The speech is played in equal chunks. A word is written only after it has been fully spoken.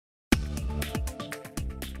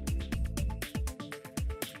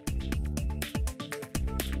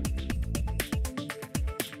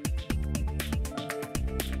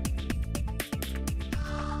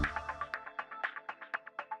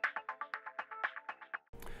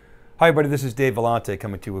Hi everybody, this is Dave Vellante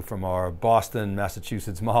coming to you from our Boston,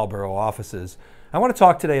 Massachusetts, Marlborough offices. I want to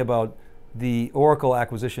talk today about the Oracle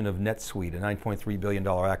acquisition of NetSuite, a $9.3 billion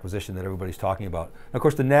acquisition that everybody's talking about. And of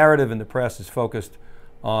course, the narrative in the press is focused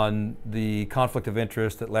on the conflict of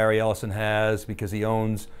interest that Larry Ellison has because he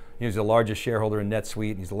owns, he's the largest shareholder in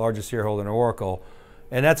NetSuite, he's the largest shareholder in Oracle.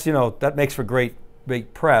 And that's, that makes for great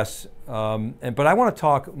press. But I want to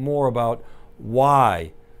talk more about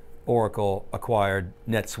why Oracle acquired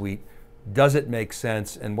NetSuite. Does it make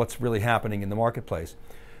sense, and what's really happening in the marketplace?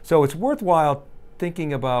 So it's worthwhile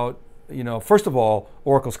thinking about, first of all,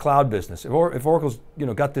 Oracle's cloud business. If Oracle's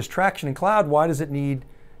got this traction in cloud, why does it need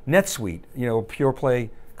NetSuite, a pure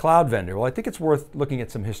play cloud vendor? Well, I think it's worth looking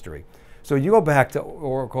at some history. So you go back to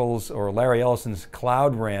Oracle's or Larry Ellison's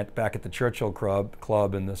cloud rant back at the Churchill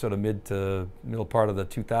Club in the sort of middle part of the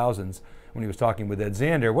 2000s when he was talking with Ed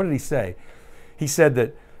Zander. What did he say? He said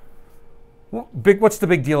that, what's the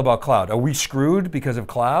big deal about cloud? Are we screwed because of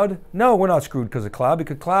cloud? No, we're not screwed because of cloud,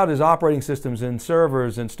 because cloud is operating systems and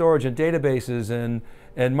servers and storage and databases and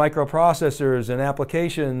microprocessors and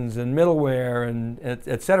applications and middleware and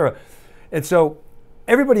et cetera. And so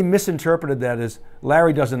everybody misinterpreted that as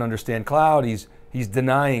Larry doesn't understand cloud, he's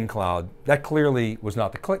denying cloud. That clearly was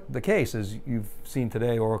not the case, as you've seen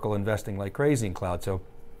today, Oracle investing like crazy in cloud. So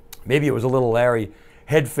maybe it was a little Larry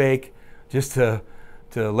head fake just to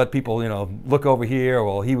let people look over here,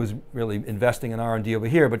 well, he was really investing in R&D over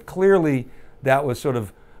here, but clearly that was sort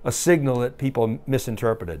of a signal that people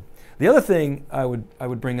misinterpreted. The other thing I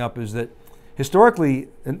would bring up is that historically,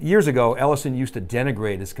 years ago, Ellison used to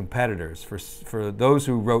denigrate his competitors for those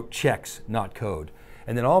who wrote checks, not code.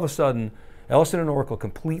 And then all of a sudden, Ellison and Oracle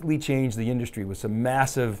completely changed the industry with some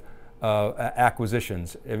massive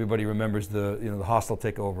acquisitions. Everybody remembers the hostile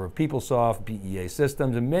takeover of PeopleSoft, BEA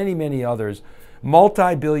Systems, and many, many others,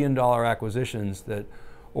 multi-billion-dollar acquisitions that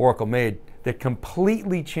Oracle made that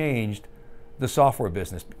completely changed the software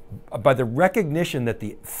business by the recognition that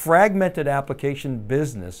the fragmented application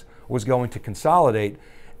business was going to consolidate,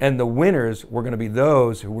 and the winners were going to be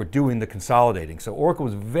those who were doing the consolidating. So Oracle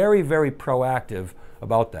was very, very proactive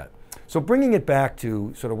about that. So bringing it back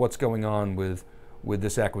to sort of what's going on with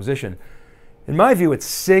this acquisition, in my view, it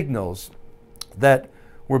signals that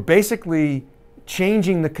we're basically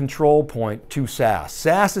changing the control point to SaaS.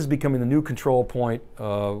 SaaS is becoming the new control point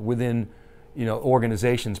within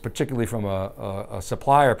organizations, particularly from a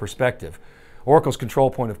supplier perspective. Oracle's control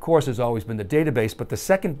point, of course, has always been the database, but the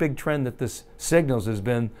second big trend that this signals has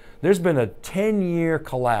been, there's been a 10-year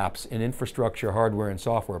collapse in infrastructure, hardware, and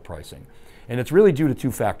software pricing. And it's really due to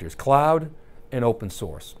two factors, cloud and open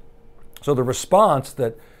source. So the response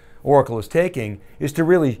that Oracle is taking is to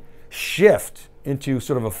really shift into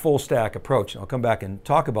sort of a full stack approach. I'll come back and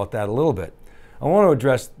talk about that a little bit. I want to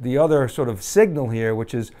address the other sort of signal here,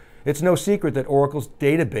 which is it's no secret that Oracle's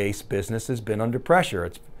database business has been under pressure.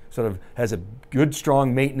 It's sort of has a good,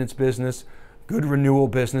 strong maintenance business, good renewal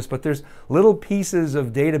business, but there's little pieces of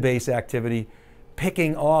database activity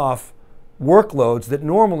picking off workloads that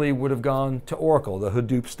normally would have gone to Oracle, the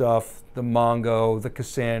Hadoop stuff, the Mongo, the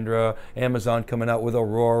Cassandra, Amazon coming out with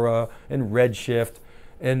Aurora and Redshift,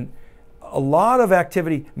 and a lot of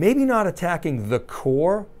activity, maybe not attacking the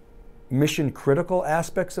core mission critical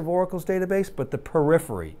aspects of Oracle's database, but the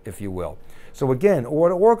periphery, if you will. So again,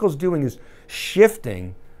 what Oracle's doing is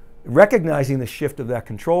shifting, recognizing the shift of that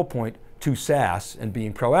control point to SaaS and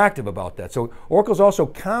being proactive about that. So Oracle's also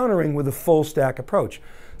countering with a full stack approach.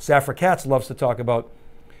 Safra Catz loves to talk about,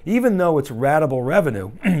 even though it's ratable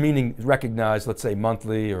revenue, meaning recognized, let's say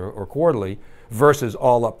monthly or quarterly, versus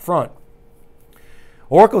all up front,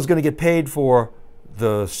 Oracle's going to get paid for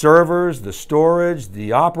the servers, the storage,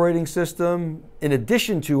 the operating system, in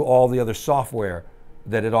addition to all the other software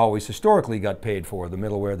that it always historically got paid for, the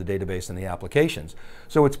middleware, the database, and the applications.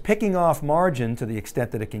 So it's picking off margin to the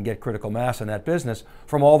extent that it can get critical mass in that business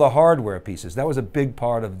from all the hardware pieces. That was a big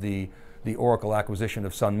part of the Oracle acquisition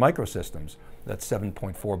of Sun Microsystems, that's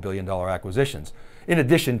 $7.4 billion acquisitions, in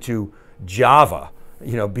addition to Java,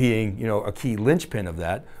 being a key linchpin of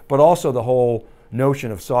that, but also the whole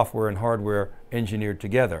notion of software and hardware engineered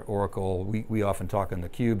together. Oracle, we often talk on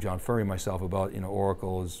theCUBE, John Furrier and myself, about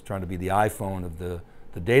Oracle is trying to be the iPhone of the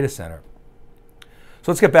data center.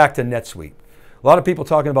 So let's get back to NetSuite. A lot of people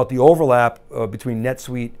talking about the overlap between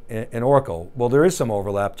NetSuite and Oracle. Well, there is some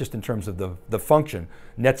overlap just in terms of the function.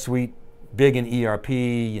 NetSuite, big in ERP,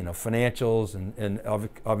 financials, and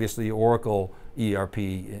obviously Oracle ERP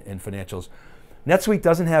and financials. NetSuite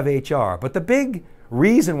doesn't have HR, but the big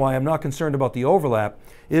reason why I'm not concerned about the overlap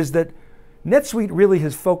is that NetSuite really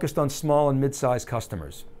has focused on small and mid-sized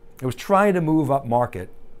customers. It was trying to move up market,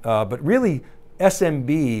 but really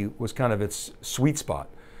SMB was kind of its sweet spot.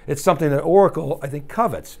 It's something that Oracle, I think,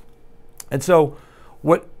 covets. And so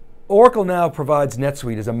what Oracle now provides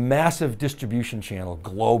NetSuite is a massive distribution channel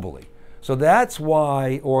globally. So that's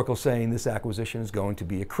why Oracle's saying this acquisition is going to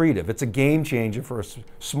be accretive. It's a game changer for a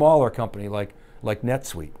smaller company like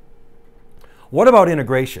NetSuite. What about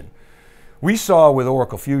integration? We saw with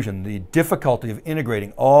Oracle Fusion the difficulty of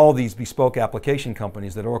integrating all these bespoke application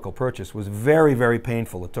companies that Oracle purchased was very, very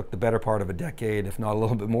painful. It took the better part of a decade, if not a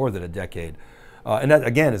little bit more than a decade. And that,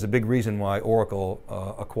 again, is a big reason why Oracle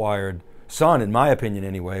acquired Sun, in my opinion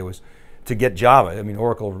anyway, was to get Java. I mean,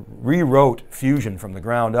 Oracle rewrote Fusion from the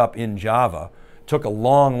ground up in Java. Took a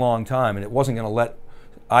long, long time, and it wasn't going to let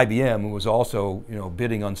IBM, who was also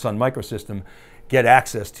bidding on Sun Microsystem, get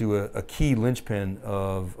access to a key linchpin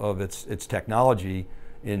of its technology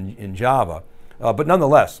in Java. But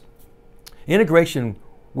nonetheless, integration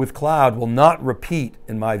with cloud will not repeat,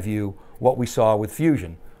 in my view, what we saw with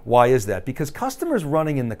Fusion. Why is that? Because customers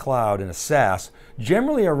running in the cloud in a SaaS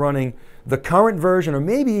generally are running the current version or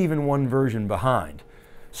maybe even one version behind.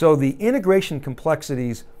 So the integration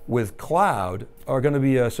complexities with cloud are going to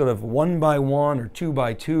be a sort of 1x1 or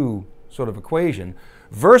 2x2 sort of equation,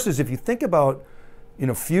 versus if you think about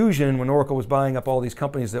Fusion, when Oracle was buying up all these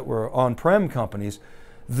companies that were on-prem companies,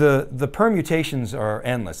 the permutations are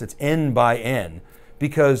endless. It's n by n,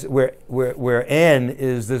 because where n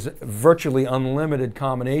is this virtually unlimited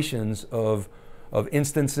combinations of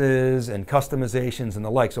instances and customizations and the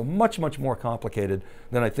like. So much, much more complicated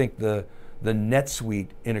than I think the NetSuite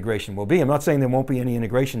integration will be. I'm not saying there won't be any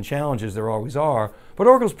integration challenges, there always are, but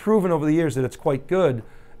Oracle's proven over the years that it's quite good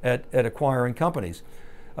at acquiring companies.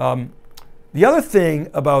 The other thing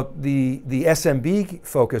about the SMB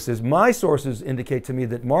focus is my sources indicate to me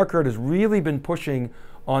that Mark Hurd has really been pushing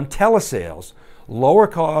on telesales, lower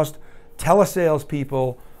cost telesales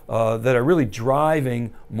people that are really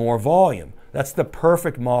driving more volume. That's the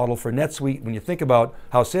perfect model for NetSuite. When you think about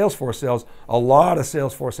how Salesforce sells, a lot of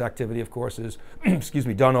Salesforce activity, of course, is excuse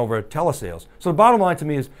me, done over telesales. So the bottom line to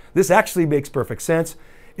me is this actually makes perfect sense.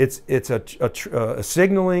 It's a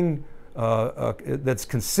signaling that's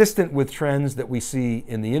consistent with trends that we see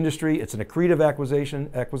in the industry. It's an accretive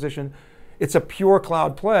acquisition. It's a pure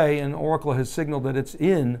cloud play, and Oracle has signaled that it's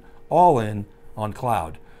all in on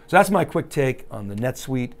cloud. So that's my quick take on the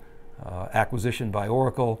NetSuite acquisition by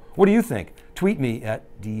Oracle. What do you think? Tweet me at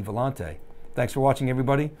 @Vellante. Thanks for watching,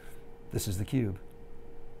 everybody. This is theCUBE.